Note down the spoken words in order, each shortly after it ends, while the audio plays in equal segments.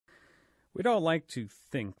We'd all like to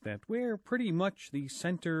think that we're pretty much the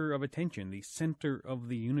center of attention, the center of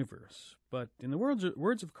the universe. But in the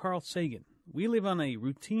words of Carl Sagan, we live on a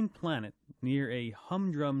routine planet near a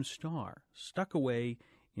humdrum star, stuck away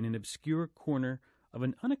in an obscure corner of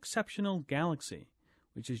an unexceptional galaxy,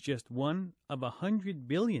 which is just one of 100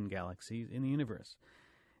 billion galaxies in the universe.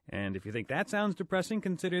 And if you think that sounds depressing,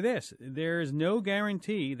 consider this. There is no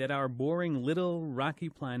guarantee that our boring little rocky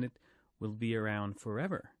planet will be around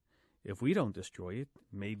forever. If we don't destroy it,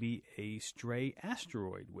 maybe a stray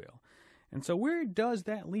asteroid will. And so where does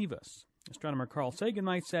that leave us? Astronomer Carl Sagan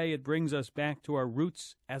might say it brings us back to our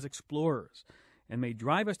roots as explorers and may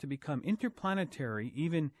drive us to become interplanetary,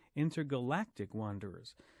 even intergalactic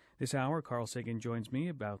wanderers. This hour, Carl Sagan joins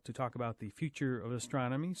me to talk about the future of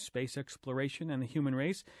astronomy, space exploration, and the human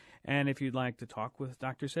race. And if you'd like to talk with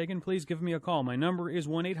Dr. Sagan, please give me a call. My number is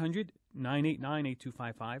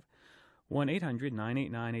 1-800-989-8255.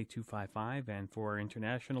 1-800-989-8255. And for our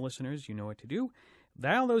international listeners, you know what to do.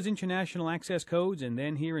 Dial those international access codes, and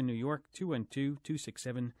then here in New York,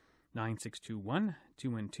 212-267-9621,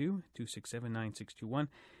 212-267-9621.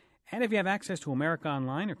 And if you have access to America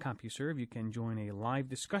Online or CompuServe, you can join a live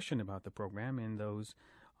discussion about the program in those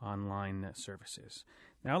online services.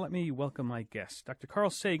 Now let me welcome my guest. Dr.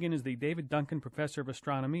 Carl Sagan is the David Duncan Professor of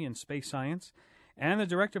Astronomy and Space Science and the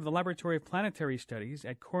Director of the Laboratory of Planetary Studies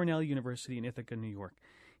at Cornell University in Ithaca, New York.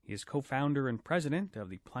 He is co-founder and president of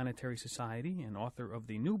the Planetary Society and author of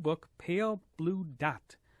the new book, Pale Blue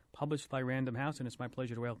Dot, published by Random House, and it's my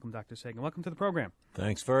pleasure to welcome Dr. Sagan. Welcome to the program.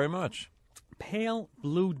 Thanks very much. Pale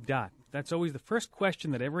Blue Dot. That's always the first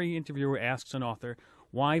question that every interviewer asks an author.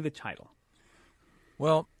 Why the title?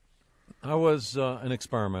 Well, I was an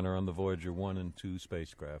experimenter on the Voyager 1 and 2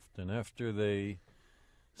 spacecraft, and after they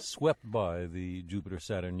swept by the Jupiter,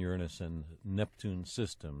 Saturn, Uranus, and Neptune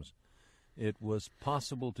systems, it was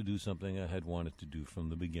possible to do something I had wanted to do from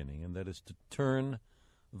the beginning, and that is to turn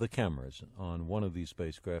the cameras on one of these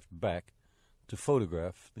spacecraft back to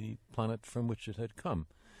photograph the planet from which it had come.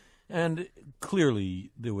 And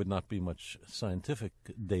clearly there would not be much scientific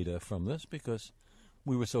data from this because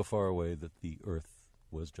we were so far away that the Earth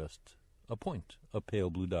was just a point, a pale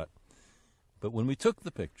blue dot. But when we took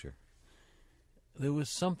the picture, there was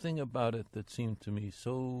something about it that seemed to me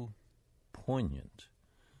so poignant,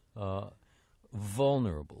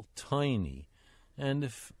 vulnerable, tiny, and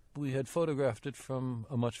if we had photographed it from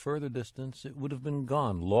a much further distance, it would have been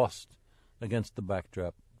gone, lost against the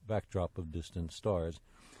backdrop of distant stars.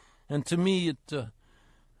 And to me,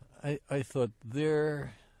 I thought,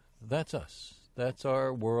 that's us. That's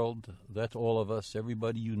our world. That's all of us.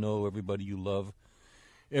 Everybody you know, everybody you love,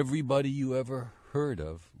 everybody you ever heard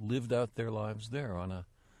of lived out their lives there on a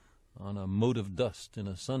mote of dust in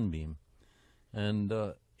a sunbeam. And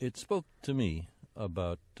it spoke to me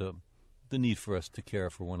about the need for us to care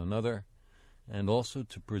for one another and also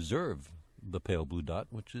to preserve the pale blue dot,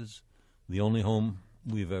 which is the only home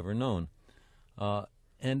we've ever known.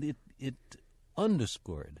 And it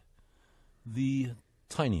underscored the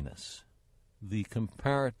tininess, the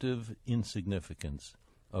comparative insignificance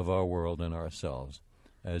of our world and ourselves,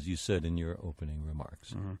 as you said in your opening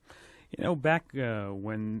remarks. Mm-hmm. You know, back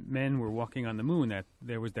when men were walking on the moon,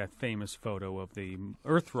 there was that famous photo of the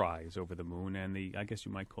Earthrise over the moon, and I guess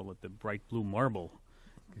you might call it the bright blue marble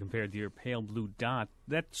compared to your pale blue dot.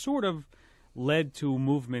 That sort of led to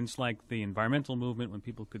movements like the environmental movement, when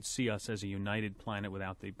people could see us as a united planet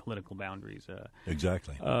without the political boundaries.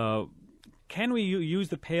 Exactly. Can we use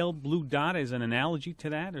the pale blue dot as an analogy to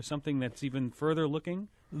that, or something that's even further looking?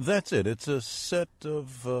 That's it. It's a set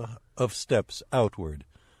of steps outward.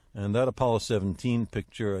 And that Apollo 17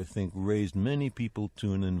 picture, I think, raised many people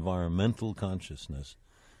to an environmental consciousness.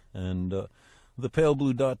 And the pale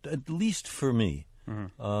blue dot, at least for me,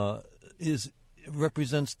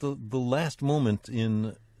 represents the last moment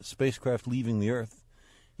in spacecraft leaving the Earth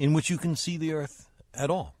in which you can see the Earth at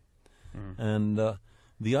all. And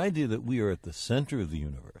the idea that we are at the center of the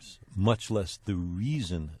universe, much less the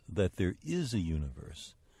reason that there is a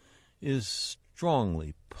universe, is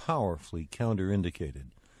strongly, powerfully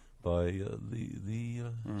counterindicated by the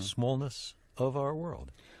smallness of our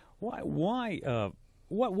world.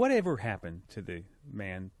 Whatever happened to the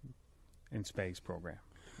man in space program?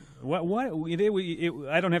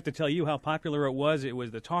 I don't have to tell you how popular it was. It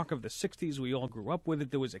was the talk of the 60s. We all grew up with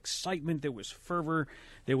it. There was excitement. There was fervor.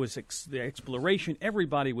 There was the exploration.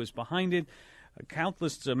 Everybody was behind it. A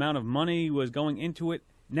countless amount of money was going into it.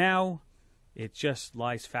 Now, it just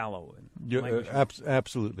lies fallow. You're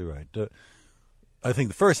absolutely right. I think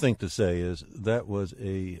the first thing to say is that was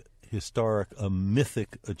a historic, a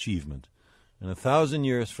mythic achievement. And 1,000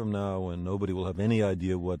 years from now, when nobody will have any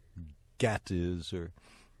idea what GATT is or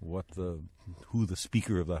who the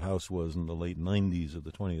Speaker of the House was in the late 90s of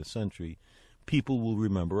the 20th century, people will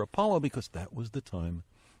remember Apollo because that was the time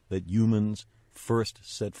that humans first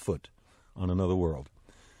set foot on another world.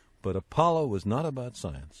 But Apollo was not about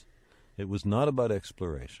science. It was not about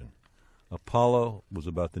exploration. Apollo was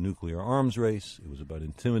about the nuclear arms race. It was about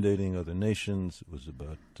intimidating other nations. It was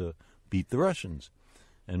about beat the Russians.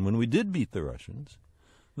 And when we did beat the Russians,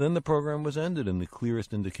 then the program was ended. And the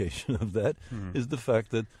clearest indication of that is the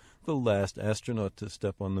fact that the last astronaut to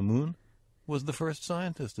step on the moon was the first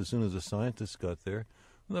scientist. As soon as the scientists got there,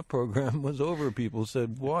 the program was over. People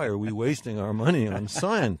said, why are we wasting our money on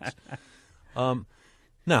science?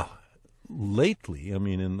 Now, lately, I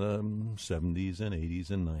mean, in the 70s and 80s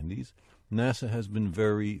and 90s, NASA has been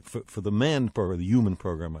very, for the manned program, the human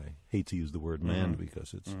program, I hate to use the word manned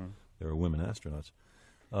because there are women astronauts.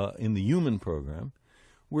 In the human program,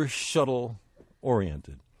 we're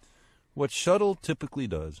shuttle-oriented. What shuttle typically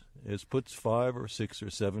does is puts 5 or 6 or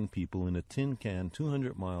 7 people in a tin can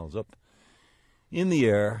 200 miles up in the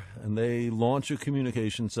air, and they launch a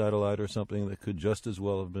communication satellite or something that could just as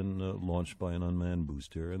well have been launched by an unmanned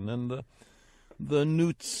booster. And then the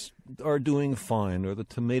newts are doing fine, or the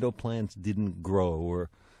tomato plants didn't grow,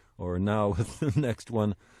 or now with the next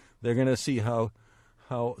one, they're going to see how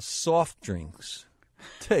soft drinks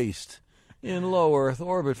taste in low Earth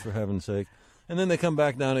orbit, for heaven's sake. And then they come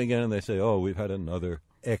back down again and they say, oh, we've had another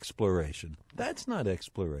exploration. That's not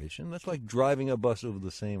exploration. That's like driving a bus over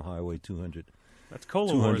the same highway 200 That's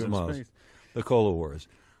Cola Wars in miles. space. The Cola Wars.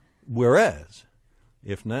 Whereas,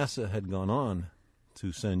 if NASA had gone on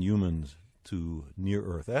to send humans to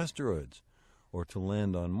near-Earth asteroids or to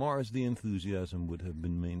land on Mars, the enthusiasm would have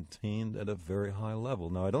been maintained at a very high level.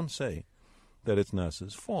 Now, I don't say that it's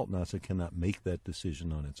NASA's fault. NASA cannot make that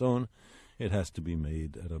decision on its own. It has to be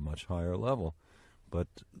made at a much higher level. But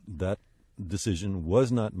that decision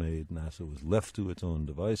was not made. NASA was left to its own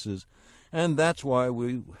devices. And that's why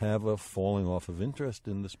we have a falling off of interest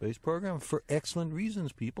in the space program for excellent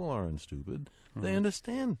reasons. People aren't stupid. They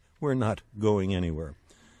understand we're not going anywhere.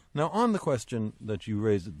 Now, on the question that you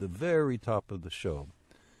raised at the very top of the show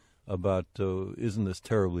about isn't this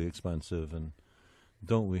terribly expensive and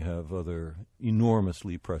don't we have other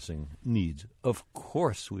enormously pressing needs? Of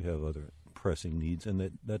course we have other pressing needs,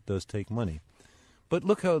 and that does take money. But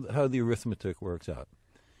look how the arithmetic works out.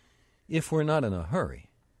 If we're not in a hurry,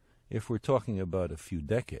 if we're talking about a few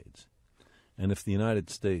decades, and if the United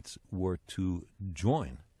States were to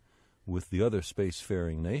join with the other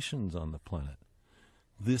spacefaring nations on the planet,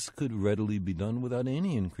 this could readily be done without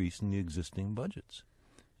any increase in the existing budgets.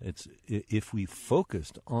 If we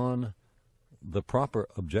focused on the proper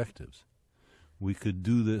objectives, we could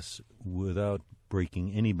do this without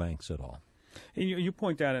breaking any banks at all. You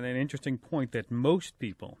point out an interesting point that most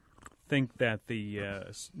people think that the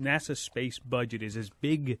NASA space budget is as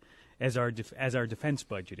big as our defense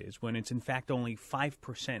budget is, when it's in fact only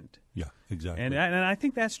 5%. Yeah, exactly. And I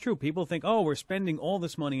think that's true. People think, oh, we're spending all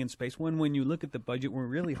this money in space, when you look at the budget, we're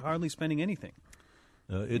really hardly spending anything.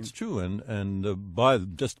 It's true, and by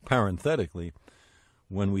just parenthetically,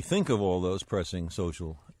 when we think of all those pressing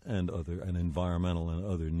social and environmental and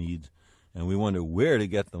other needs, and we wonder where to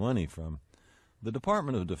get the money from, the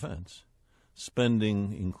Department of Defense,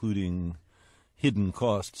 spending, including hidden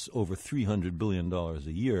costs, over $300 billion a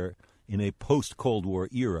year in a post-Cold War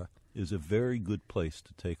era, is a very good place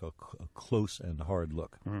to take a close and hard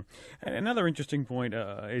look. Mm-hmm. And another interesting point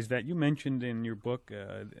is that you mentioned in your book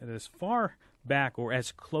as far back, or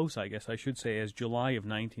as close, I guess I should say, as July of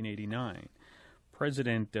 1989,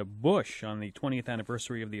 President Bush, on the 20th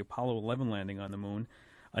anniversary of the Apollo 11 landing on the moon,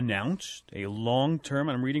 announced a long-term,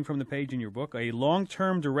 I'm reading from the page in your book, a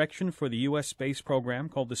long-term direction for the U.S. space program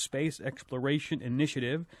called the Space Exploration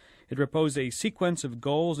Initiative. It proposed a sequence of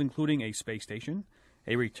goals including a space station,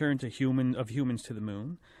 a return of humans to the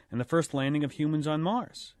moon, and the first landing of humans on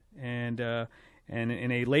Mars. And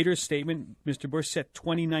in a later statement, Mr. Bush set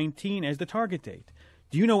 2019 as the target date.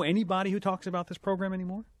 Do you know anybody who talks about this program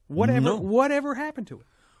anymore? No. Whatever happened to it?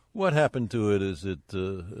 What happened to it is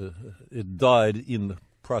it died in the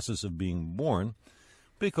process of being born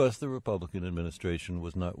because the Republican administration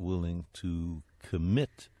was not willing to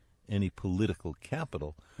commit any political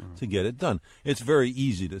capital to get it done. It's very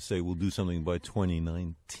easy to say we'll do something by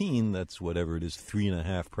 2019. That's whatever it is,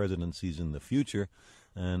 3.5 presidencies in the future.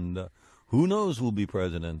 And who knows who'll be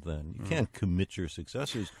president then? You can't commit your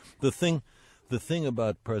successors. The thing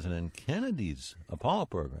about President Kennedy's Apollo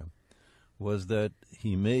program was that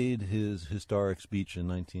he made his historic speech in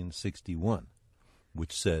 1961,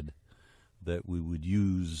 which said that we would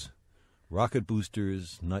use rocket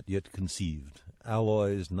boosters not yet conceived,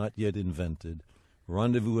 alloys not yet invented,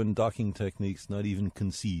 rendezvous and docking techniques not even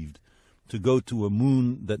conceived, to go to a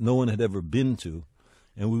moon that no one had ever been to.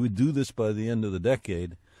 And we would do this by the end of the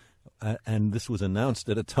decade. And this was announced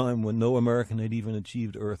at a time when no American had even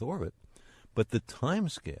achieved Earth orbit. But the time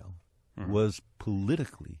scale was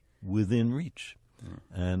politically within reach.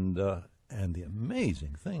 And the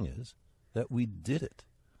amazing thing is that we did it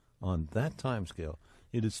on that time scale.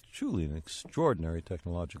 It is truly an extraordinary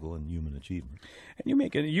technological and human achievement. And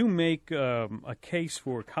you make a case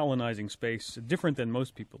for colonizing space different than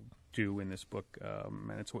most people do in this book,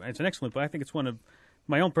 and it's an excellent book. I think it's one of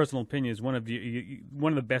my own personal opinion is one of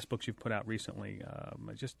the best books you've put out recently.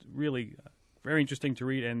 Just really very interesting to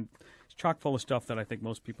read, and it's chock full of stuff that I think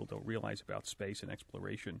most people don't realize about space and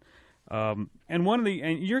exploration. And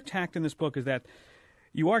your tact in this book is that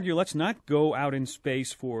you argue let's not go out in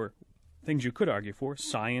space for things you could argue for,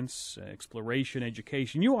 science, exploration,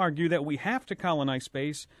 education. You argue that we have to colonize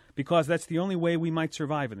space because that's the only way we might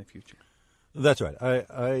survive in the future. That's right.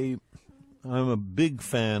 I'm a big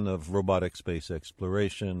fan of robotic space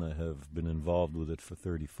exploration. I have been involved with it for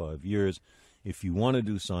 35 years. If you want to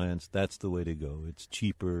do science, that's the way to go. It's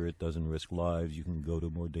cheaper, it doesn't risk lives, you can go to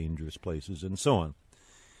more dangerous places, and so on.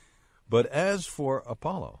 But as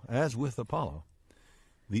with Apollo,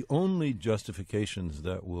 the only justifications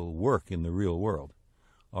that will work in the real world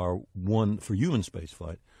for human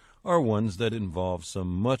spaceflight are ones that involve some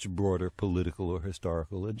much broader political or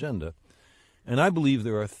historical agenda. And I believe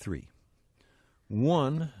there are three.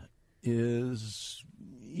 One is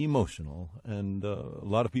emotional, and a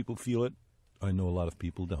lot of people feel it. I know a lot of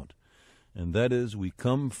people don't. And that is, we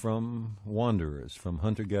come from wanderers, from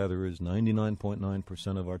hunter-gatherers.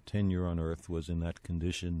 99.9% of our tenure on Earth was in that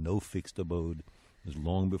condition, no fixed abode. It was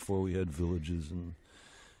long before we had villages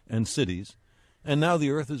and cities. And now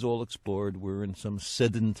the Earth is all explored. We're in some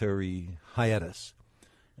sedentary hiatus.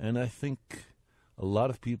 And I think a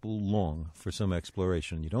lot of people long for some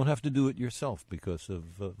exploration. You don't have to do it yourself because of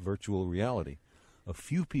virtual reality. A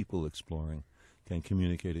few people exploring can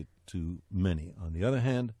communicate it to many. On the other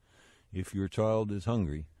hand, if your child is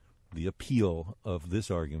hungry, the appeal of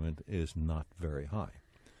this argument is not very high.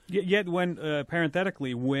 Yet when,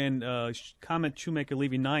 parenthetically, when Comet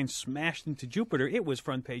Shoemaker-Levy 9 smashed into Jupiter, it was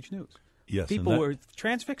front-page news. Yes, people were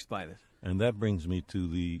transfixed by this. And that brings me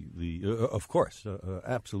to of course,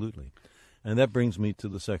 absolutely. And that brings me to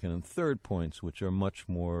the second and third points, which are much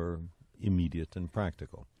more immediate and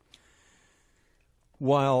practical.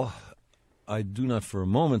 While I do not for a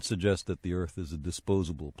moment suggest that the Earth is a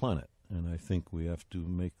disposable planet, and I think we have to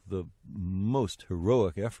make the most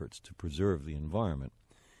heroic efforts to preserve the environment,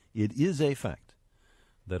 it is a fact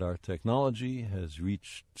that our technology has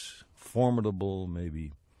reached formidable,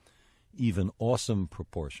 maybe even awesome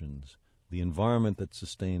proportions. The environment that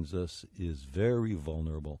sustains us is very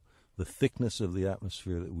vulnerable. The thickness of the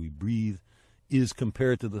atmosphere that we breathe is,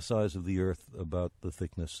 compared to the size of the Earth, about the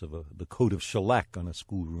thickness of the coat of shellac on a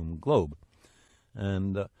schoolroom globe.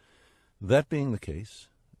 And that being the case,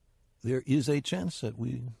 there is a chance that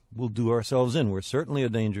we will do ourselves in. We're certainly a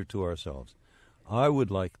danger to ourselves. I would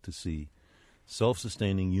like to see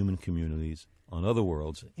self-sustaining human communities on other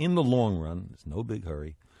worlds in the long run. There's no big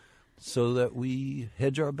hurry, so that we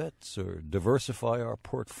hedge our bets or diversify our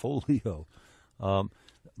portfolio.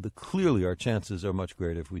 Clearly, our chances are much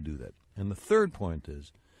greater if we do that. And the third point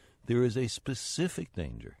is, there is a specific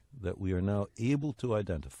danger that we are now able to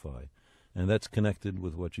identify, and that's connected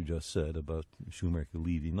with what you just said about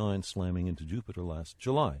Shoemaker-Levy 9 slamming into Jupiter last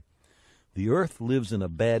July. The Earth lives in a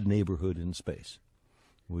bad neighborhood in space.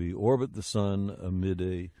 We orbit the sun amid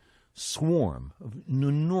a swarm, an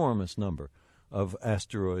enormous number of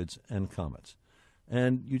asteroids and comets.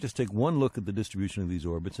 And you just take one look at the distribution of these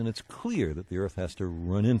orbits, and it's clear that the Earth has to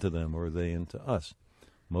run into them or they into us.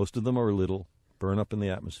 Most of them are little, burn up in the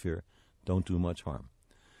atmosphere, don't do much harm.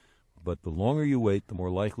 But the longer you wait, the more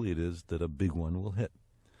likely it is that a big one will hit.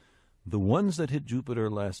 The ones that hit Jupiter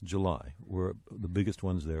last July, the biggest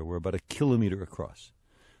ones there, were about 1 kilometer across.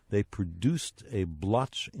 They produced a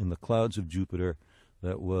blotch in the clouds of Jupiter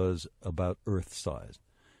that was about Earth-sized.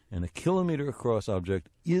 And 1 kilometer across object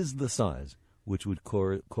is the size which would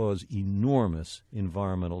cause enormous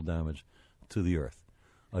environmental damage to the Earth.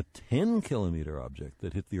 A 10-kilometer object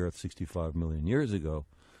that hit the Earth 65 million years ago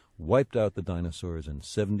wiped out the dinosaurs and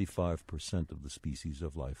 75% of the species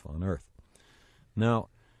of life on Earth. Now,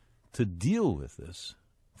 to deal with this,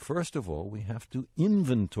 first of all, we have to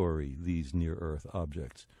inventory these near-Earth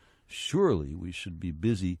objects. Surely we should be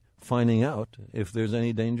busy finding out if there's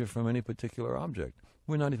any danger from any particular object.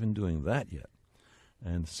 We're not even doing that yet.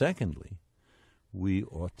 And secondly, we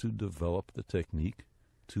ought to develop the technique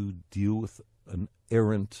to deal with an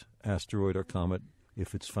errant asteroid or comet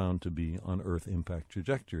if it's found to be on Earth impact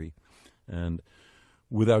trajectory. And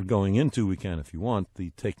without going into, we can if you want,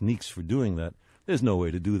 the techniques for doing that, there's no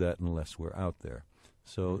way to do that unless we're out there.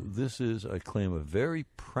 So this is, I claim, a very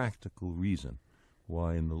practical reason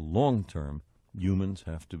why in the long term humans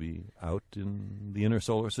have to be out in the inner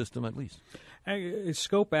solar system at least.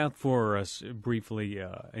 Scope out for us briefly,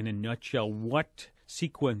 in a nutshell, what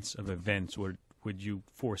sequence of events would you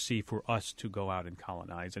foresee for us to go out and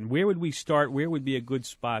colonize? And where would we start? Where would be a good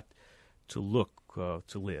spot to look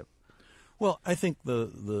to live? Well, I think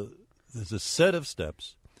there's a set of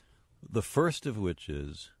steps, the first of which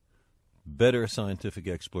is better scientific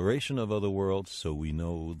exploration of other worlds so we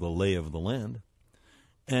know the lay of the land,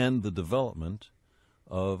 and the development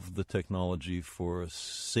of the technology for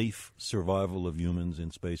safe survival of humans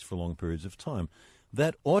in space for long periods of time.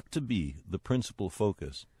 That ought to be the principal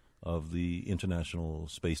focus of the International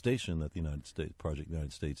Space Station that the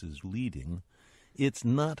United States is leading. It's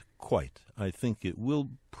not quite. I think it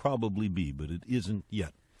will probably be, but it isn't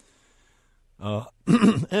yet.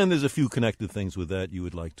 And there's a few connected things with that. You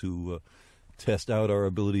would like to test out our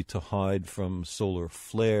ability to hide from solar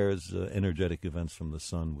flares, energetic events from the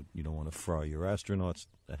sun. You don't want to fry your astronauts.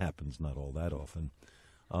 That happens not all that often.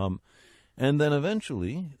 And then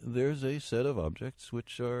eventually there's a set of objects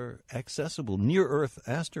which are accessible, near-Earth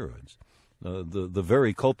asteroids, the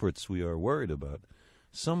very culprits we are worried about.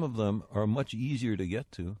 Some of them are much easier to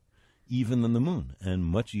get to even than the moon, and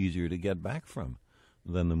much easier to get back from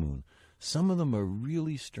than the moon. Some of them are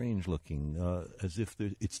really strange looking, as if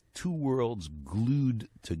it's two worlds glued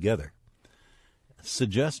together,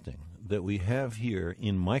 suggesting that we have here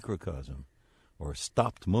in microcosm, or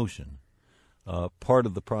stopped motion, part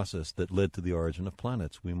of the process that led to the origin of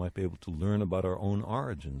planets. We might be able to learn about our own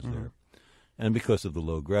origins there. And because of the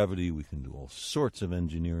low gravity, we can do all sorts of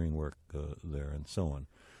engineering work there and so on.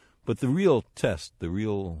 But the real test, the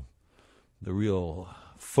real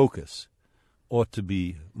focus ought to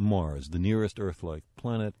be Mars, the nearest Earth-like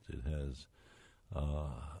planet. It has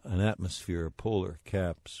an atmosphere, polar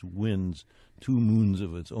caps, winds, 2 moons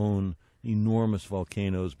of its own, enormous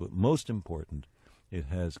volcanoes, but most important, it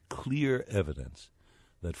has clear evidence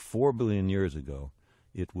that 4 billion years ago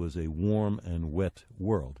it was a warm and wet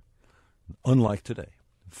world. Unlike today,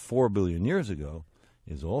 4 billion years ago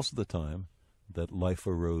is also the time that life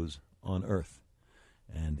arose on Earth.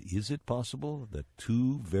 And is it possible that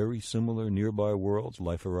 2 very similar nearby worlds,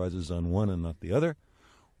 life arises on one and not the other?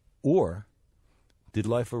 Or did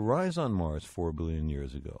life arise on Mars 4 billion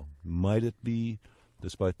years ago? Might it be,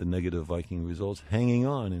 despite the negative Viking results, hanging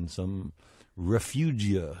on in some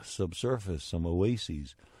refugia subsurface, some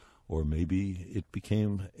oases? Or maybe it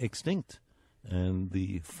became extinct and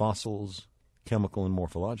the fossils, chemical and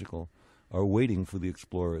morphological, are waiting for the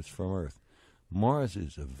explorers from Earth. Mars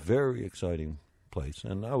is a very exciting place,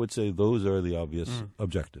 and I would say those are the obvious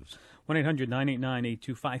objectives.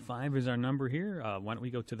 1-800-989-8255 is our number here. Why don't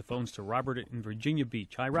we go to the phones to Robert in Virginia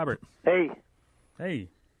Beach. Hi, Robert. Hey. Hey.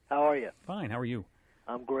 How are you? Fine. How are you?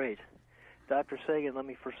 I'm great. Dr. Sagan, let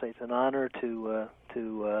me first say it's an honor to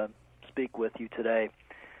speak with you today.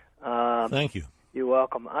 Thank you. You're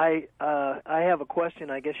welcome. I have a question.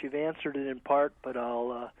 I guess you've answered it in part, but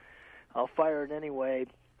I'll fire it anyway.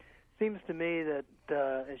 Seems to me that,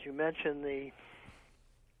 as you mentioned,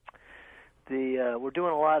 we're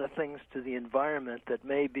doing a lot of things to the environment that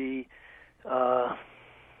may be not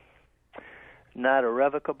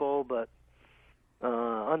irrevocable, but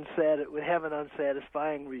would have an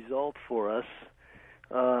unsatisfying result for us.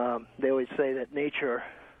 They always say that nature,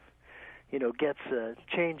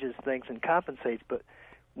 changes things and compensates, but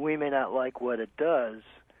we may not like what it does.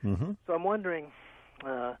 Mm-hmm. So I'm wondering,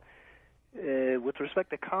 with respect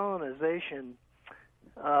to colonization,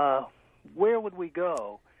 where would we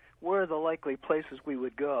go? Where are the likely places we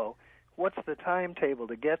would go? What's the timetable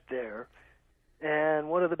to get there? And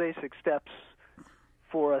what are the basic steps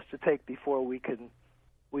for us to take before we can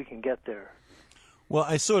get there? Well,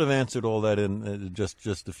 I sort of answered all that in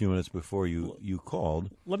just a few minutes before you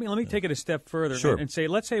called. Let me take it a step further and say,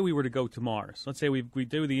 let's say we were to go to Mars. Let's say we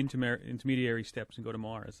do the intermediary steps and go to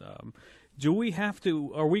Mars. Do we have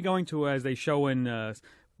to? Are we going to, as they show in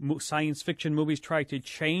science fiction movies, try to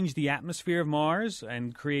change the atmosphere of Mars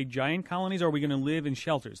and create giant colonies? Or are we going to live in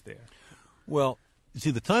shelters there? Well, you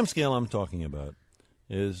see, the time scale I'm talking about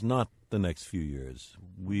is not the next few years.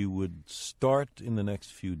 We would start in the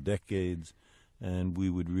next few decades, and we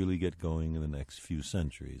would really get going in the next few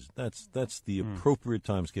centuries. That's the appropriate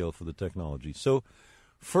time scale for the technology. So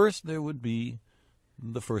first there would be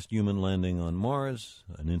the first human landing on Mars,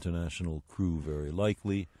 an international crew very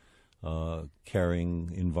likely,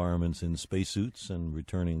 carrying environments in spacesuits and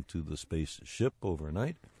returning to the spaceship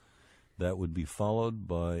overnight. That would be followed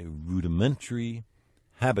by rudimentary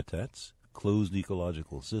habitats, closed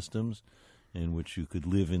ecological systems, in which you could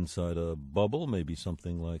live inside a bubble, maybe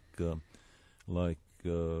something like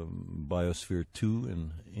Biosphere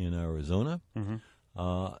 2 in Arizona.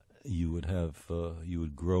 Mm-hmm. You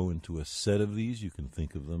would grow into a set of these. You can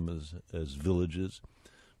think of them as villages.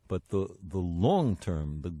 But the long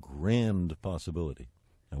term, the grand possibility,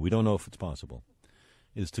 and we don't know if it's possible,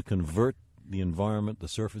 is to convert the environment, the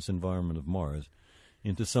surface environment of Mars,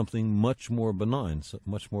 into something much more benign,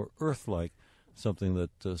 much more Earth-like, something that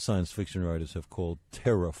science fiction writers have called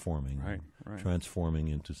terraforming, right. Transforming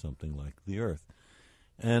into something like the Earth.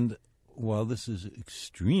 And while this is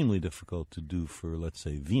extremely difficult to do for, let's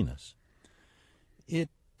say, Venus, it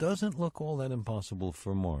doesn't look all that impossible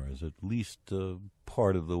for Mars, at least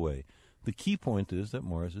part of the way. The key point is that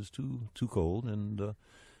Mars is too cold, and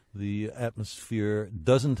the atmosphere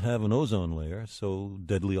doesn't have an ozone layer, so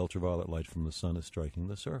deadly ultraviolet light from the sun is striking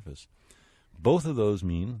the surface. Both of those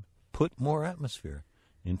mean put more atmosphere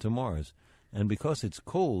into Mars. And because it's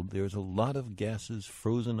cold, there's a lot of gases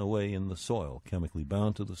frozen away in the soil, chemically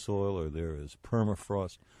bound to the soil, or there is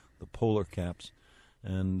permafrost, the polar caps.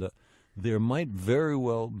 And there might very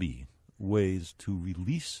well be ways to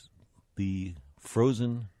release the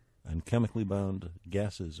frozen and chemically bound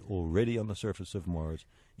gases already on the surface of Mars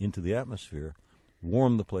into the atmosphere,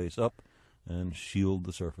 warm the place up, and shield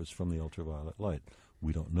the surface from the ultraviolet light.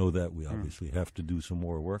 We don't know that. We obviously have to do some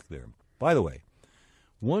more work there. By the way,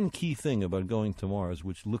 one key thing about going to Mars,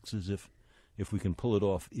 which looks as if we can pull it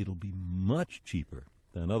off, it'll be much cheaper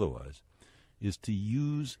than otherwise, is to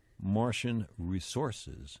use Martian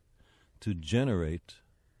resources to generate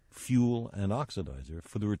fuel and oxidizer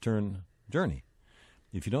for the return journey.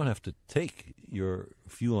 If you don't have to take your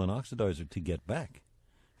fuel and oxidizer to get back,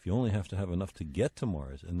 if you only have to have enough to get to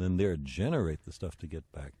Mars and then there generate the stuff to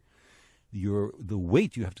get back, the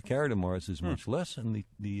weight you have to carry to Mars is much less, and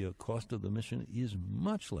the cost of the mission is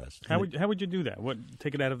much less. How would you do that?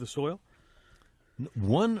 Take it out of the soil?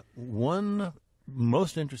 One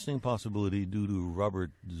most interesting possibility, due to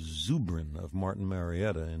Robert Zubrin of Martin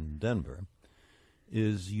Marietta in Denver,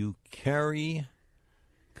 is you carry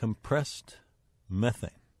compressed methane.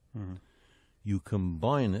 Mm-hmm. You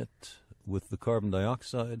combine it with the carbon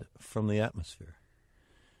dioxide from the atmosphere.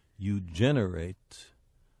 You generate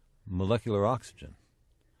molecular oxygen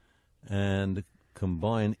and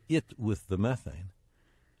combine it with the methane.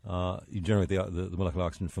 You generate the molecular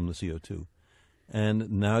oxygen from the CO2.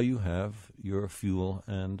 And now you have your fuel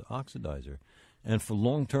and oxidizer. And for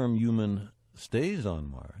long-term human stays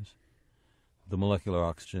on Mars, the molecular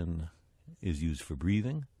oxygen is used for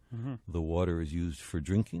breathing. Mm-hmm. The water is used for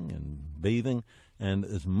drinking and bathing. And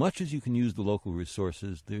as much as you can use the local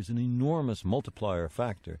resources, there's an enormous multiplier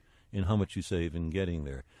factor in how much you save in getting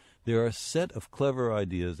there. There are a set of clever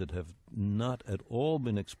ideas that have not at all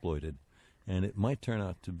been exploited, and it might turn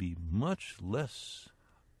out to be much less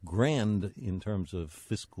grand in terms of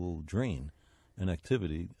fiscal drain and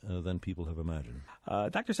activity than people have imagined.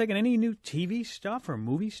 Dr. Sagan, any new TV stuff or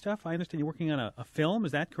movie stuff? I understand you're working on a film.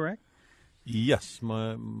 Is that correct? Yes.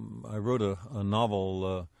 I wrote a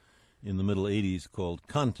novel in the middle 80s called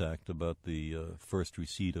Contact, about the first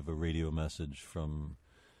receipt of a radio message from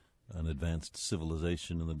an advanced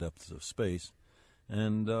civilization in the depths of space.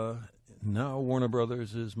 And now Warner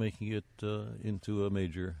Brothers is making it into a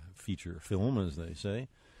major feature film, as they say.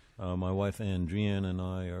 My wife Andrienne and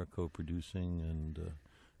I are co-producing and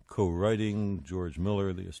co-writing. George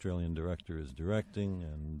Miller, the Australian director, is directing,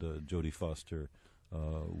 and Jodie Foster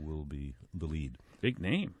will be the lead. Big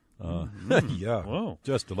name. Yeah, whoa.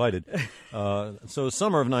 Just delighted. So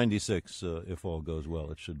summer of '96, if all goes well,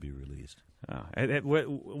 it should be released.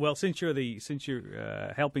 Well, since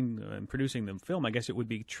you're helping and producing the film, I guess it would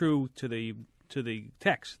be true to the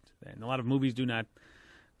text. And a lot of movies do not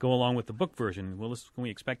go along with the book version. Can we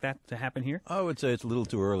expect that to happen here? I would say it's a little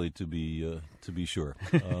too early to be sure.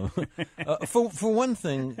 For one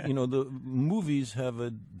thing, the movies have a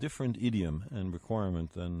different idiom and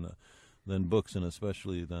requirement than books, and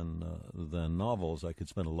especially than novels. I could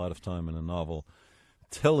spend a lot of time in a novel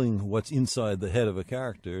telling what's inside the head of a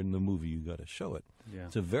character. In the movie, you got to show it. Yeah.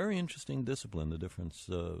 It's a very interesting discipline, the difference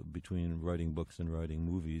between writing books and writing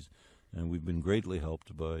movies, and we've been greatly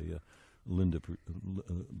helped by Linda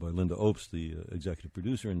Opes, the executive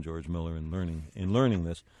producer, and George Miller in learning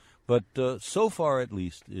this. But so far, at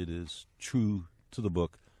least, it is true to the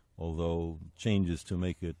book, although changes to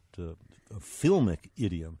make it a filmic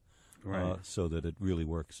idiom Right. so that it really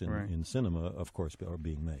works in cinema, of course, are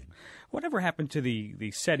being made. Whatever happened to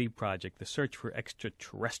the SETI project, the search for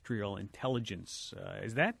extraterrestrial intelligence?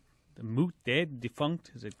 Is that moot, dead,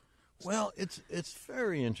 defunct? Is it? Well, it's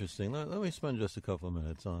very interesting. Let me spend just a couple of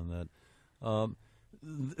minutes on that.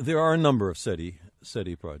 There are a number of SETI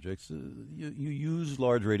projects. You use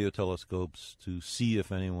large radio telescopes to see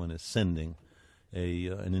if anyone is sending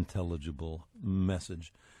an intelligible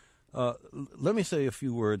message. Let me say a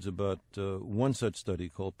few words about one such study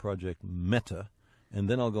called Project Meta, and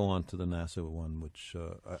then I'll go on to the NASA one, which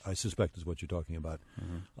I suspect is what you're talking about.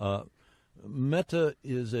 Meta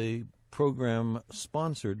is a program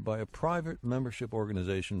sponsored by a private membership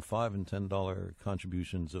organization, $5 and $10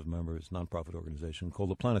 contributions of members, nonprofit organization called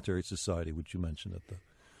the Planetary Society, which you mentioned at the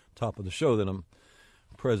top of the show that I'm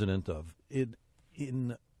president of.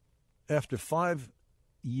 After 5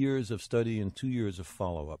 years of study and 2 years of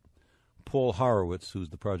follow-up, Paul Horowitz, who's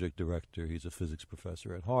the project director, he's a physics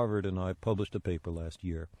professor at Harvard, and I published a paper last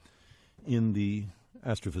year in the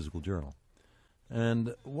Astrophysical Journal.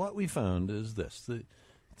 And what we found is this: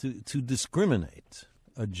 to discriminate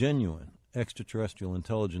a genuine extraterrestrial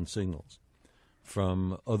intelligence signals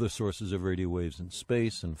from other sources of radio waves in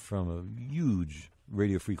space and from a huge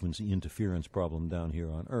radio frequency interference problem down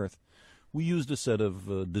here on Earth, we used a set of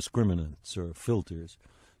discriminants or filters.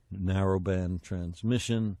 Narrowband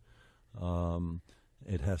transmission.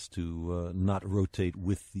 It has to not rotate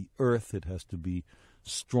with the Earth. It has to be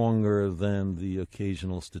stronger than the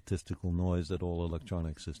occasional statistical noise that all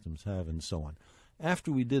electronic systems have, and so on.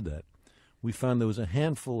 After we did that, we found there was a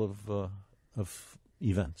handful of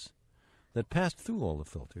events that passed through all the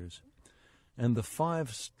filters, and the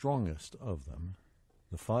 5 strongest of them,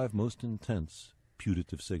 the 5 most intense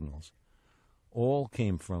putative signals, all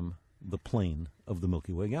came from the plane of the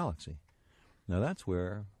Milky Way galaxy. Now that's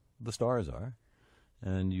where the stars are,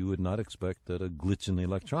 and you would not expect that a glitch in the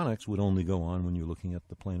electronics would only go on when you're looking at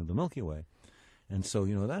the plane of the Milky Way. And so,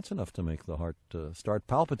 that's enough to make the heart start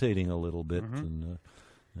palpitating a little bit, and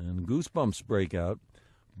goosebumps break out.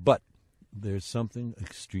 But there's something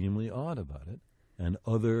extremely odd about it, and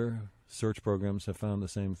other search programs have found the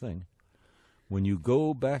same thing. When you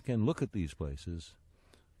go back and look at these places,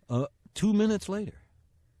 2 minutes later,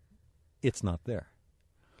 it's not there.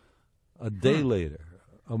 A day later,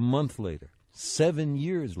 a month later, 7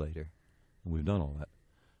 years later, and we've done all that,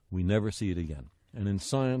 we never see it again. And in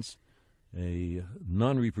science, a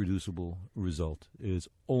non-reproducible result is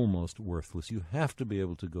almost worthless. You have to be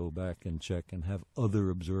able to go back and check and have other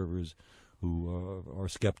observers who are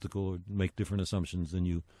skeptical or make different assumptions than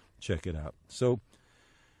you check it out. So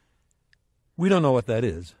we don't know what that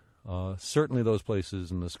is. Certainly those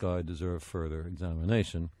places in the sky deserve further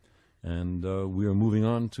examination. And we are moving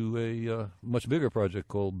on to a much bigger project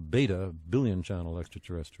called Beta, Billion-Channel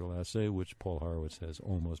Extraterrestrial Assay, which Paul Horowitz has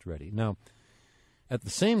almost ready. Now, at the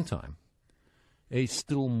same time, a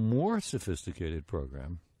still more sophisticated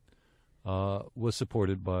program was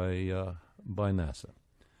supported by NASA.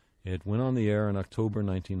 It went on the air in October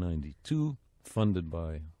 1992, funded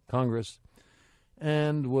by Congress,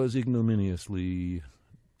 and was ignominiously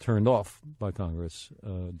turned off by Congress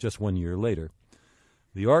just 1 year later.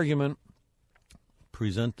 The argument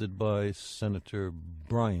presented by Senator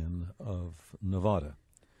Bryan of Nevada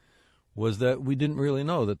was that we didn't really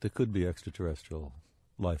know that there could be extraterrestrial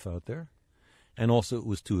life out there, and also it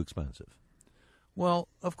was too expensive. Well,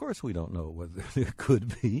 of course we don't know whether there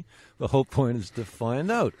could be. The whole point is to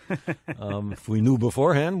find out. If we knew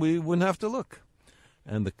beforehand, we wouldn't have to look.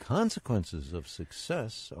 And the consequences of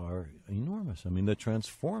success are enormous. I mean, they're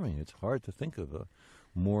transforming. It's hard to think of a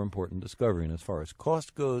more important discovery. And as far as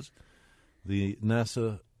cost goes, the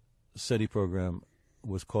NASA SETI program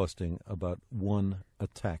was costing about one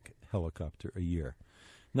attack helicopter a year.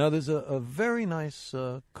 Now, there's a very nice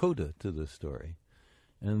coda to this story,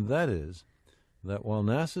 and that is that while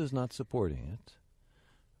NASA is not supporting it,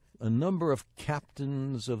 a number of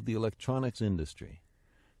captains of the electronics industry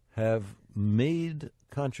have made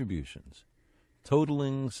contributions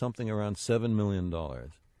totaling something around $7 million,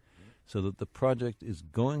 so that the project is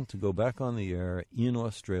going to go back on the air in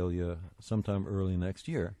Australia sometime early next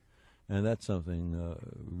year, and that's something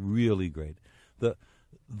really great.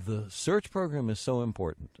 The search program is so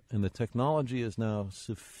important, and the technology is now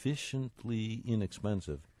sufficiently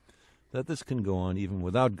inexpensive that this can go on even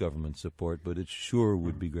without government support, but it sure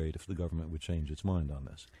would be great if the government would change its mind on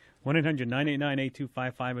this.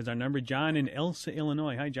 1-800-989-8255 is our number. John in Elsa,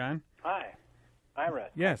 Illinois. Hi, John. Hi. Ira.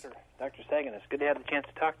 Yes. Dr. Sagan, it's good to have the chance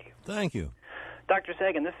to talk to you. Thank you. Dr.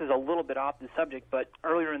 Sagan, this is a little bit off the subject, but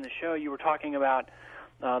earlier in the show you were talking about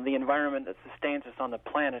the environment that sustains us on the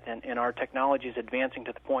planet, and our technology is advancing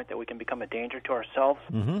to the point that we can become a danger to ourselves.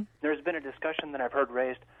 Mm-hmm. There's been a discussion that I've heard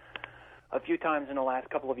raised a few times in the last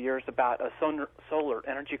couple of years about a solar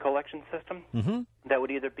energy collection system that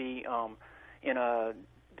would either be in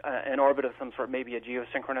an orbit of some sort, maybe a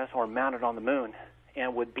geosynchronous, or mounted on the moon,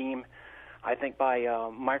 and would beam, I think, by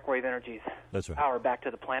microwave energy's power back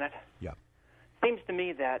to the planet. Yeah. Seems to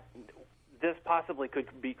me that this possibly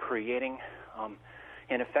could be creating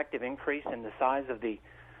an effective increase in the size of the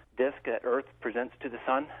disk that Earth presents to the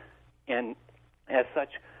sun, and as such,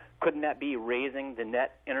 couldn't that be raising the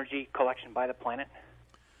net energy collection by the planet,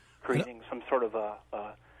 creating some sort of a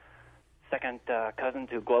second cousin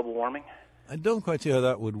to global warming? I don't quite see how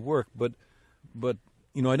that would work, but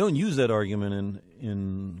I don't use that argument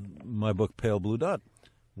in my book Pale Blue Dot.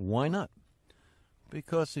 Why not?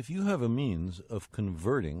 Because if you have a means of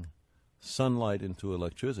converting sunlight into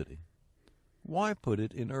electricity, why put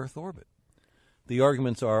it in Earth orbit? The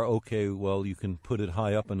arguments are, okay, well, you can put it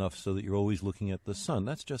high up enough so that you're always looking at the sun.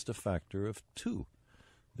 That's just a factor of 2.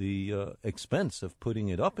 The expense of putting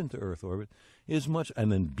it up into Earth orbit is much,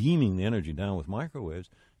 and then beaming the energy down with microwaves,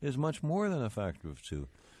 is much more than a factor of 2.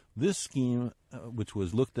 This scheme, which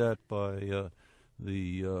was looked at by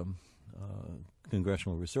the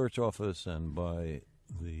Congressional Research Office and by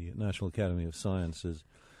the National Academy of Sciences,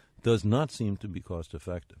 does not seem to be cost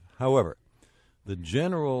effective. However, the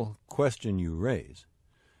general question you raise,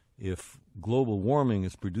 if global warming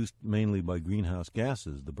is produced mainly by greenhouse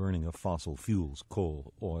gases, the burning of fossil fuels,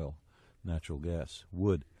 coal, oil, natural gas,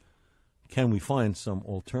 wood, can we find some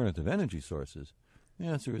alternative energy sources? The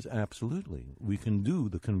answer is absolutely. We can do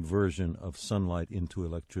the conversion of sunlight into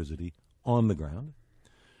electricity on the ground.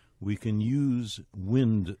 We can use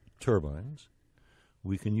wind turbines.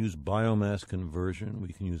 We can use biomass conversion.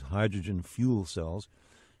 We can use hydrogen fuel cells.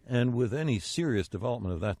 And with any serious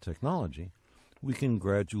development of that technology, we can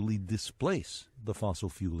gradually displace the fossil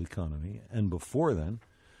fuel economy. And before then,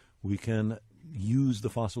 we can use the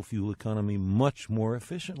fossil fuel economy much more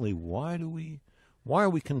efficiently. Why are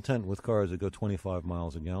we content with cars that go 25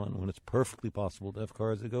 miles a gallon when it's perfectly possible to have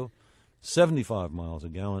cars that go 75 miles a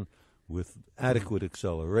gallon with adequate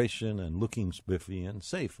acceleration and looking spiffy and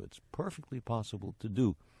safe? It's perfectly possible to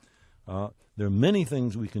do. There are many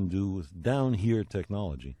things we can do with down-here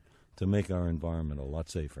technology to make our environment a lot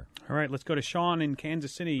safer. All right, let's go to Sean in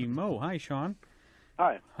Kansas City. Mo, hi, Sean.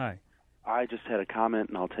 Hi. Hi. I just had a comment,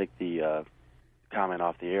 and I'll take the comment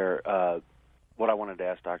off the air. What I wanted to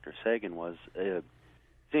ask Dr. Sagan was, it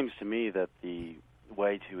seems to me that the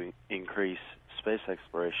way to increase space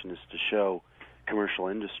exploration is to show commercial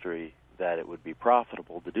industry that it would be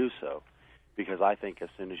profitable to do so. Because I think as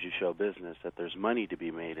soon as you show business that there's money to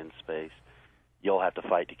be made in space, you'll have to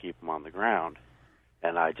fight to keep them on the ground.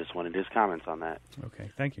 And I just wanted his comments on that.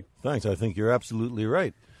 Okay, thank you. Thanks. I think you're absolutely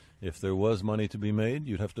right. If there was money to be made,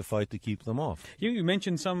 you'd have to fight to keep them off. You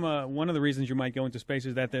mentioned one of the reasons you might go into space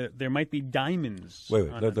is that there might be diamonds.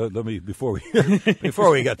 Wait, let me before we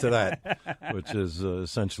get to that, which is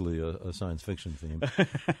essentially a science fiction theme.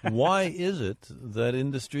 Why is it that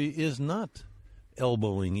industry is not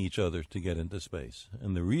elbowing each other to get into space?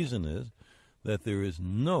 And the reason is that there is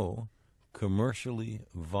no commercially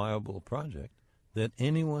viable project that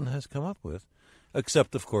anyone has come up with,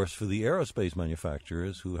 except, of course, for the aerospace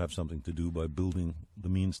manufacturers who have something to do by building the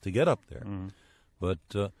means to get up there.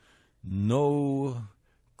 But no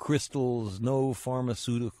crystals, no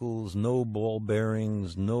pharmaceuticals, no ball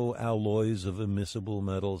bearings, no alloys of immiscible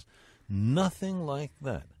metals, nothing like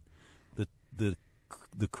that.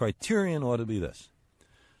 The criterion ought to be this.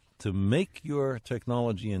 To make your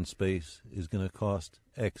technology in space is going to cost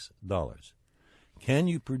X dollars. Can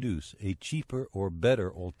you produce a cheaper or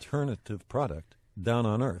better alternative product down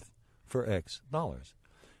on Earth for X dollars?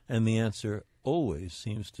 And the answer always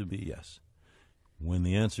seems to be yes. When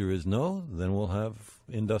the answer is no, then we'll have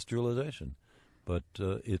industrialization. But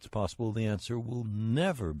it's possible the answer will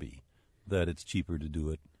never be that it's cheaper to do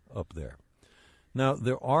it up there. Now,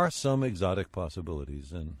 there are some exotic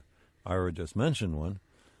possibilities, and Ira just mentioned one,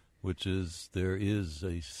 which is there is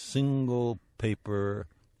a single paper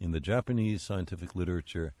in the Japanese scientific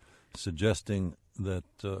literature suggesting that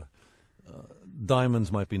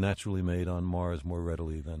diamonds might be naturally made on Mars more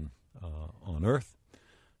readily than on Earth.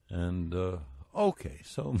 And, okay,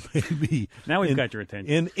 so maybe... Now we've got your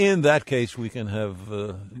attention. In that case, we can have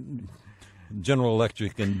General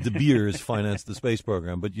Electric and De Beers financed the space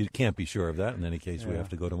program, but you can't be sure of that. In any case, we have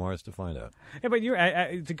to go to Mars to find out. Yeah, but you're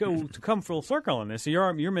to come full circle on this. So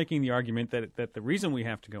you're making the argument that the reason we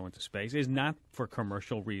have to go into space is not for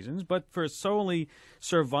commercial reasons, but for solely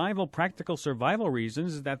practical survival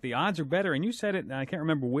reasons. Is that the odds are better? And you said it, and I can't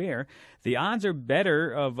remember where. The odds are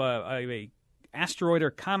better of a asteroid or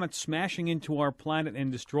comet smashing into our planet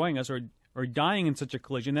and destroying us, or dying in such a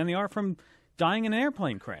collision, than they are from dying in an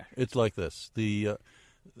airplane crash. It's like this.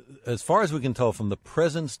 As far as we can tell from the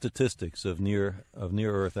present statistics of near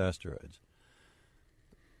Earth asteroids,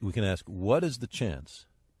 we can ask, what is the chance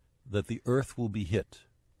that the Earth will be hit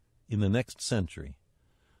in the next century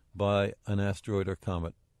by an asteroid or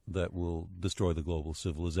comet that will destroy the global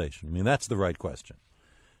civilization? I mean, that's the right question.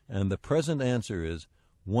 And the present answer is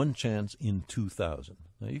 1 chance in 2,000.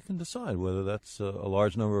 Now, you can decide whether that's a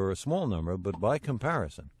large number or a small number, but by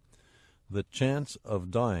comparison, the chance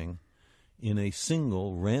of dying in a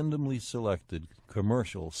single randomly selected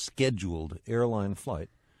commercial scheduled airline flight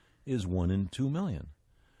is 1 in 2 million.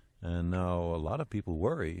 And now a lot of people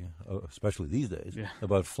worry, especially these days,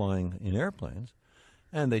 about flying in airplanes,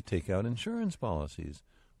 and they take out insurance policies.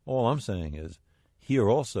 All I'm saying is, here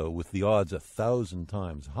also, with the odds 1,000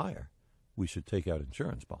 times higher, we should take out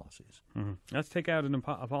insurance policies. Mm-hmm. Let's take out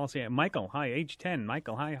a policy. Michael, hi, age 10.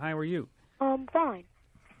 Michael, hi, how are you? Fine.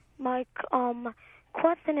 My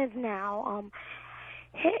question is now,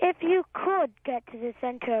 if you could get to the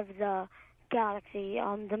center of the galaxy,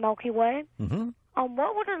 the Milky Way,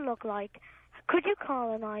 what would it look like? Could you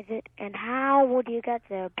colonize it, and how would you get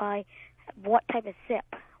there? By what type of ship?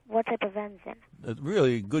 What type of engine?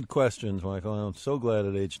 Really good questions, Michael. I'm so glad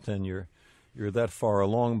at age 10 you're that far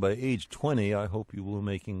along. By age 20, I hope you will be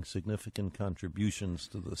making significant contributions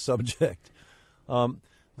to the subject. The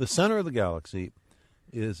center of the galaxy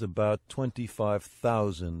is about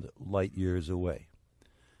 25,000 light years away.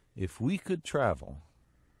 If we could travel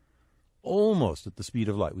almost at the speed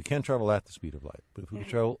of light, we can't travel at the speed of light, but if we could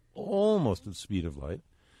travel almost at the speed of light,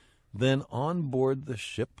 then on board the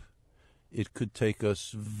ship, it could take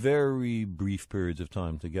us very brief periods of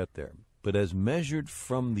time to get there. But as measured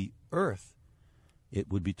from the Earth, it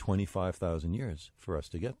would be 25,000 years for us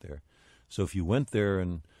to get there. So if you went there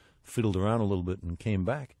and fiddled around a little bit and came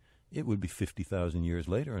back, it would be 50,000 years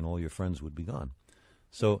later, and all your friends would be gone.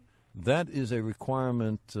 So that is a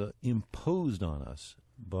requirement imposed on us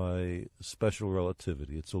by special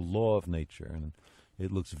relativity. It's a law of nature, and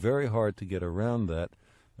it looks very hard to get around that,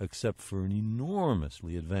 except for an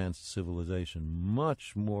enormously advanced civilization,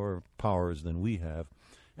 much more powers than we have.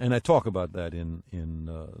 And I talk about that in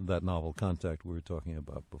that novel Contact we were talking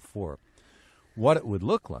about before. What it would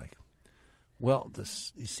look like. Well,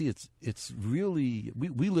 you see, it's really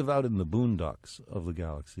we live out in the boondocks of the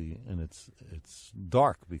galaxy, and it's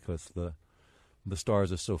dark because the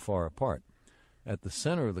stars are so far apart. At the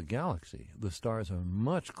center of the galaxy, the stars are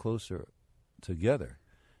much closer together,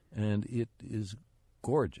 and it is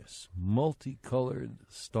gorgeous, multicolored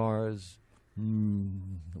stars.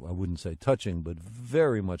 I wouldn't say touching, but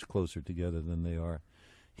very much closer together than they are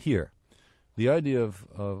here. The idea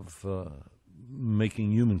of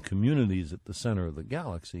making human communities at the center of the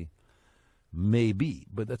galaxy may be,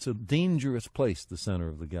 but that's a dangerous place, the center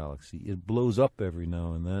of the galaxy. It blows up every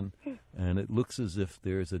now and then, and it looks as if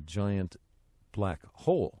there's a giant black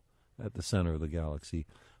hole at the center of the galaxy.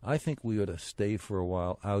 I think we ought to stay for a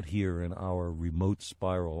while out here in our remote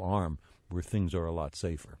spiral arm where things are a lot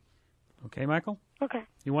safer. Okay, Michael? Okay.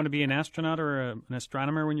 You want to be an astronaut or an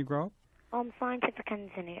astronomer when you grow up? Scientific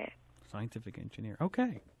engineer. Scientific engineer.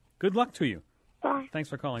 Okay. Good luck to you. Bye. Thanks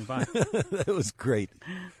for calling. Bye. That was great.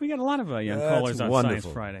 We got a lot of young callers on wonderful.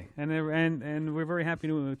 Science Friday, and we're very happy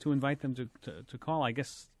to invite them to call. I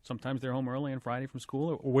guess sometimes they're home early on Friday from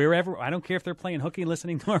school or wherever. I don't care if they're playing hooky,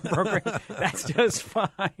 listening to our program. That's just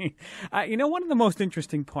fine. One of the most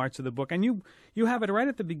interesting parts of the book, and you have it right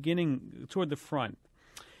at the beginning toward the front,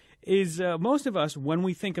 is most of us, when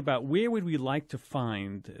we think about where would we like to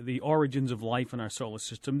find the origins of life in our solar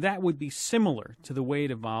system, that would be similar to the way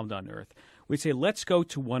it evolved on Earth. We'd say, let's go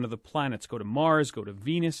to one of the planets, go to Mars, go to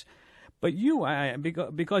Venus. But you,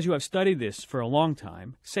 because you have studied this for a long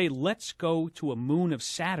time, say, let's go to a moon of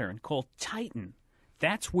Saturn called Titan.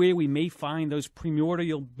 That's where we may find those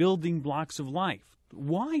primordial building blocks of life.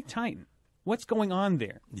 Why Titan? What's going on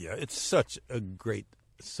there? Yeah, it's such a great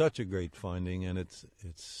finding, and it's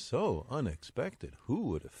so unexpected. Who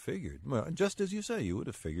would have figured? Well, just as you say, you would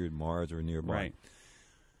have figured Mars or nearby. Right.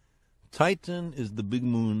 Titan is the big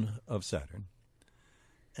moon of Saturn,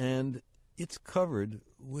 and it's covered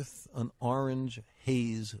with an orange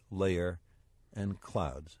haze layer and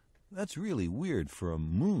clouds. That's really weird for a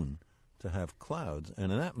moon to have clouds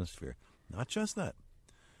and an atmosphere. Not just that.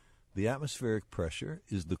 The atmospheric pressure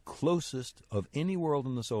is the closest of any world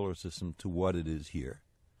in the solar system to what it is here.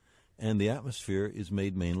 And the atmosphere is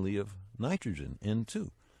made mainly of nitrogen,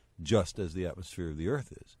 N2, just as the atmosphere of the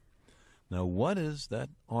Earth is. Now, what is that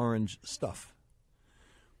orange stuff?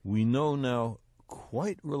 We know now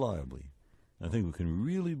quite reliably, I think we can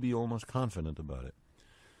really be almost confident about it,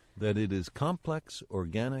 that it is complex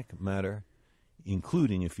organic matter,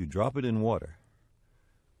 including, if you drop it in water,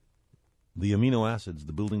 the amino acids,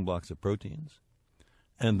 the building blocks of proteins,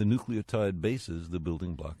 and the nucleotide bases, the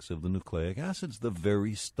building blocks of the nucleic acids, the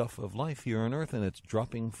very stuff of life here on Earth, and it's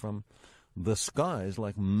dropping from the skies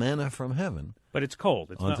like manna from heaven. But it's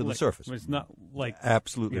cold. It's onto not the surface. It's not like...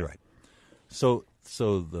 Absolutely right. So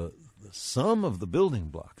the sum of the building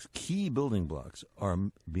blocks, key building blocks, are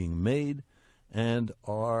being made and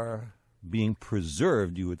are being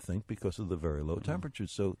preserved, you would think, because of the very low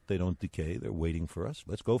temperatures. So they don't decay. They're waiting for us.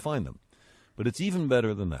 Let's go find them. But it's even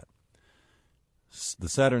better than that. The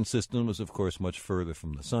Saturn system is, of course, much further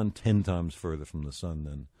from the Sun, 10 times further from the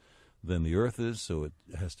Sun than the Earth is, so it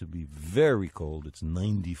has to be very cold. It's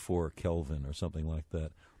 94 Kelvin or something like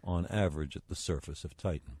that on average at the surface of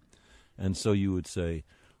Titan. And so you would say,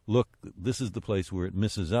 look, this is the place where it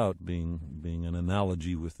misses out, being an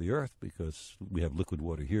analogy with the Earth, because we have liquid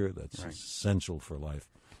water here that's essential for life.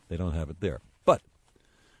 They don't have it there. But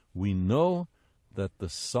we know that the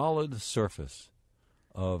solid surface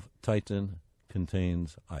of Titan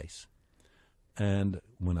contains ice. And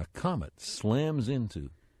when a comet slams into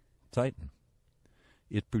Titan,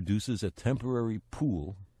 it produces a temporary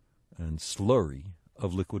pool and slurry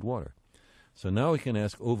of liquid water. So now we can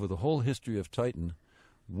ask, over the whole history of Titan,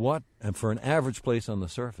 and for an average place on the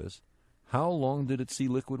surface, how long did it see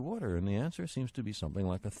liquid water? And the answer seems to be something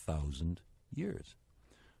like 1,000 years.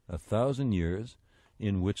 1,000 years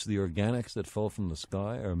in which the organics that fall from the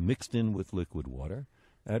sky are mixed in with liquid water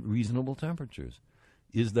at reasonable temperatures.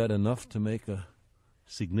 Is that enough to make a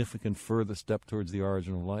significant further step towards the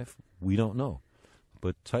origin of life? We don't know.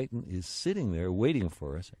 But Titan is sitting there waiting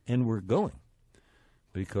for us, and we're going.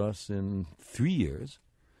 Because in 3 years,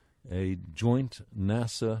 a joint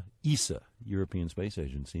NASA-ESA, European Space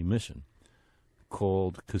Agency, mission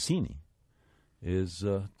called Cassini is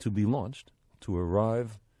to be launched to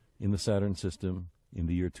arrive in the Saturn system in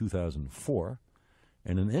the year 2004,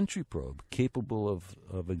 and an entry probe capable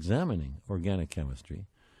of examining organic chemistry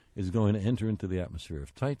is going to enter into the atmosphere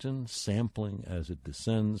of Titan, sampling as it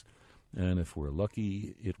descends, and if we're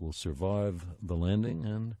lucky, it will survive the landing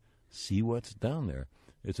and see what's down there.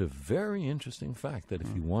 It's a very interesting fact that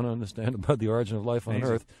if you want to understand about the origin of life on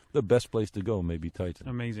Earth, the best place to go may be Titan.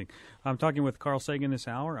 Amazing. I'm talking with Carl Sagan this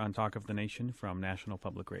hour on Talk of the Nation from National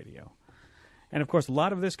Public Radio. And, of course, a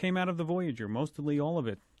lot of this came out of the Voyager, mostly all of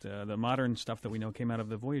it. The modern stuff that we know came out of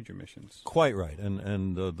the Voyager missions. Quite right.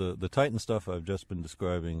 And the Titan stuff I've just been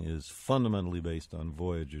describing is fundamentally based on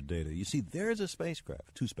Voyager data. You see, there's a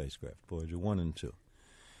spacecraft, 2 spacecraft, Voyager 1 and 2,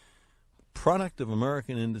 product of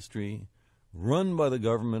American industry, run by the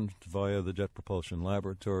government via the Jet Propulsion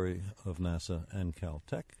Laboratory of NASA and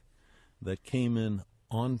Caltech, that came in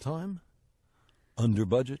on time, under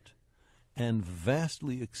budget, and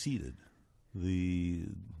vastly exceeded the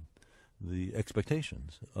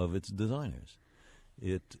expectations of its designers.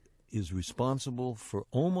 It is responsible for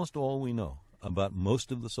almost all we know about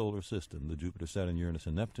most of the solar system, the Jupiter, Saturn, Uranus,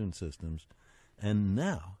 and Neptune systems, and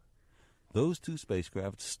now those 2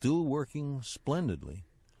 spacecraft, still working splendidly,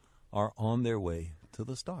 are on their way to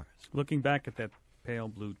the stars. Looking back at that pale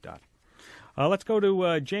blue dot. Let's go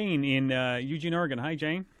to Jane in Eugene, Oregon. Hi,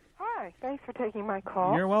 Jane. Hi. Thanks for taking my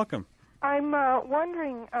call. You're welcome. I'm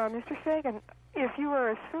wondering, Mr. Sagan, if you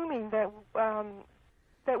are assuming that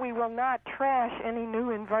that we will not trash any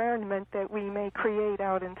new environment that we may create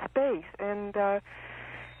out in space, and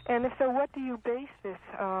if so, what do you base this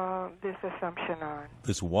assumption on?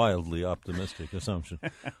 This wildly optimistic assumption.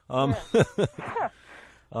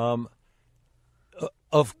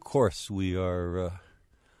 Of course, we are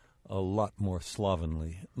a lot more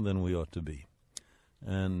slovenly than we ought to be,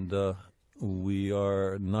 and we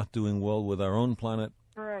are not doing well with our own planet.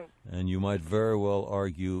 Right. And you might very well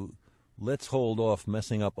argue, let's hold off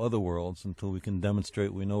messing up other worlds until we can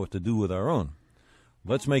demonstrate we know what to do with our own.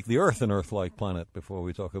 Let's make the Earth an Earth-like planet before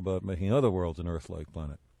we talk about making other worlds an Earth-like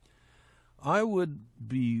planet. I would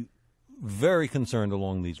be very concerned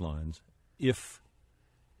along these lines if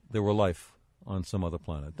there were life on some other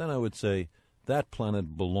planet. Then I would say that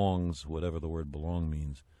planet belongs, whatever the word belong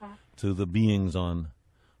means, to the beings on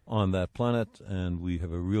that planet, and we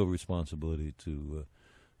have a real responsibility to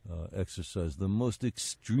exercise the most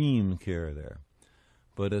extreme care there.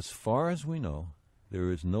 But as far as we know,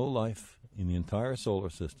 there is no life in the entire solar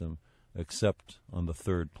system except on the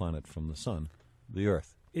third planet from the sun, the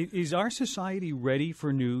Earth. Is our society ready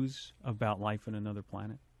for news about life on another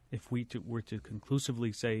planet? If we were to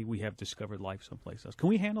conclusively say we have discovered life someplace else, can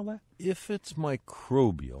we handle that? If it's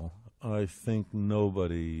microbial, I think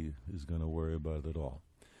nobody is going to worry about it at all.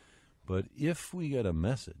 But if we get a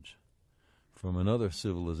message from another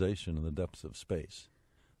civilization in the depths of space,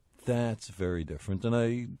 that's very different. And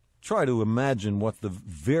I try to imagine what the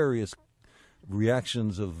various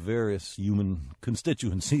reactions of various human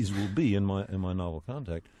constituencies will be in my novel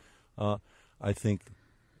Contact. I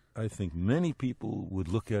think many people would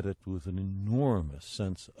look at it with an enormous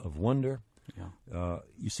sense of wonder. Yeah.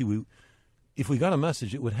 You see, if we got a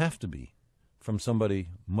message, it would have to be from somebody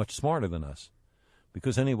much smarter than us,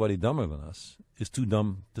 because anybody dumber than us is too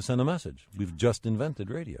dumb to send a message. We've just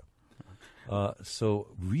invented radio. So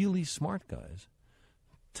really smart guys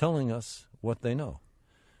telling us what they know.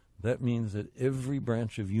 That means that every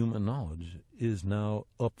branch of human knowledge is now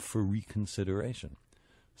up for reconsideration.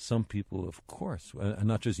 Some people, of course, and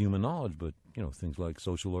not just human knowledge, but things like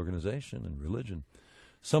social organization and religion.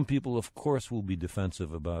 Some people, of course, will be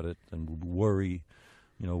defensive about it and will worry,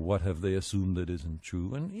 what have they assumed that isn't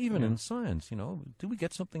true? And even in science, do we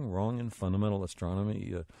get something wrong in fundamental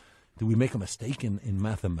astronomy? Do we make a mistake in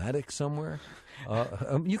mathematics somewhere?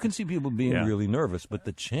 You can see people being really nervous, but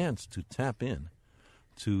the chance to tap in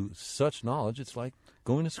to such knowledge, it's like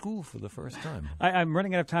going to school for the first time. I'm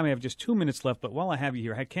running out of time. I have just 2 minutes left, but while I have you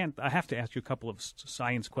here, I have to ask you a couple of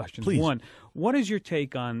science questions. Please. One, what is your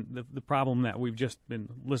take on the problem that we've just been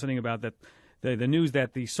listening about, that the news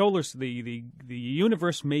that the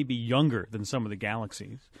universe may be younger than some of the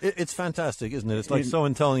galaxies? It's fantastic, isn't it? It's like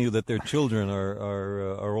someone telling you that their children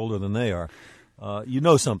are older than they are.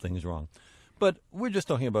 Something's wrong. But we're just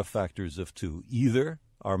talking about factors of two. Either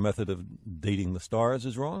our method of dating the stars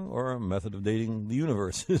is wrong, or our method of dating the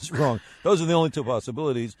universe is wrong. Those are the only two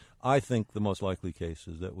possibilities. I think the most likely case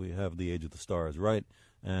is that we have the age of the stars right,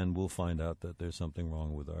 and we'll find out that there's something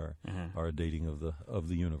wrong with our dating of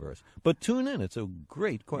the universe. But tune in; it's a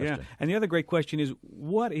great question. Yeah, and the other great question is,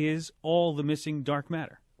 what is all the missing dark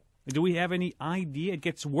matter? Do we have any idea? It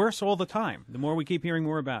gets worse all the time. The more we keep hearing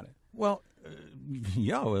more about it. Well,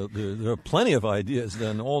 there are plenty of ideas,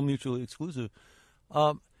 then all mutually exclusive.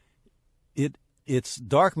 It's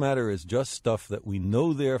dark matter is just stuff that we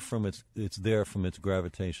know it's there from its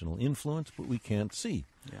gravitational influence, but we can't see.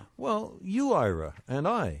 Yeah. Well, you, Ira, and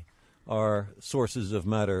I are sources of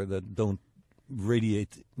matter that don't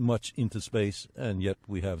radiate much into space, and yet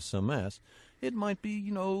we have some mass. It might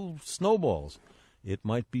be, snowballs. It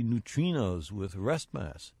might be neutrinos with rest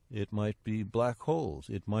mass. It might be black holes.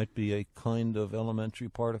 It might be a kind of elementary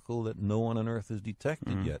particle that no one on Earth has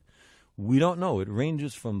detected yet. We don't know. It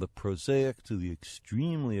ranges from the prosaic to the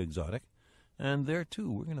extremely exotic, and there,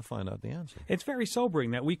 too, we're going to find out the answer. It's very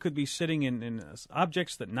sobering that we could be sitting in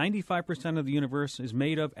objects that 95% of the universe is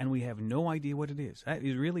made of, and we have no idea what it is. That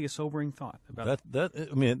is really a sobering thought.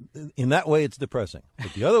 In that way, it's depressing.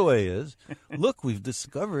 But the other way is, look, we've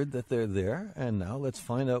discovered that they're there, and now let's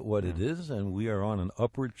find out what it is, and we are on an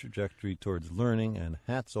upward trajectory towards learning, and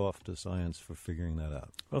hats off to science for figuring that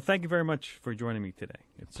out. Well, thank you very much for joining me today.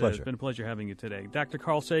 It's been a pleasure having you today. Dr.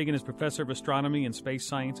 Carl Sagan is professor of astronomy and space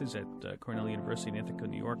sciences at Cornell University in Ithaca,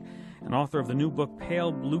 New York, and author of the new book,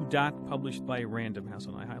 Pale Blue Dot, published by Random House,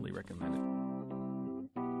 and I highly recommend it.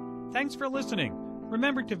 Thanks for listening.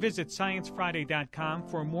 Remember to visit ScienceFriday.com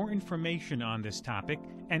for more information on this topic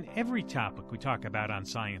and every topic we talk about on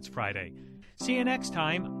Science Friday. See you next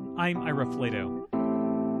time. I'm Ira Flato.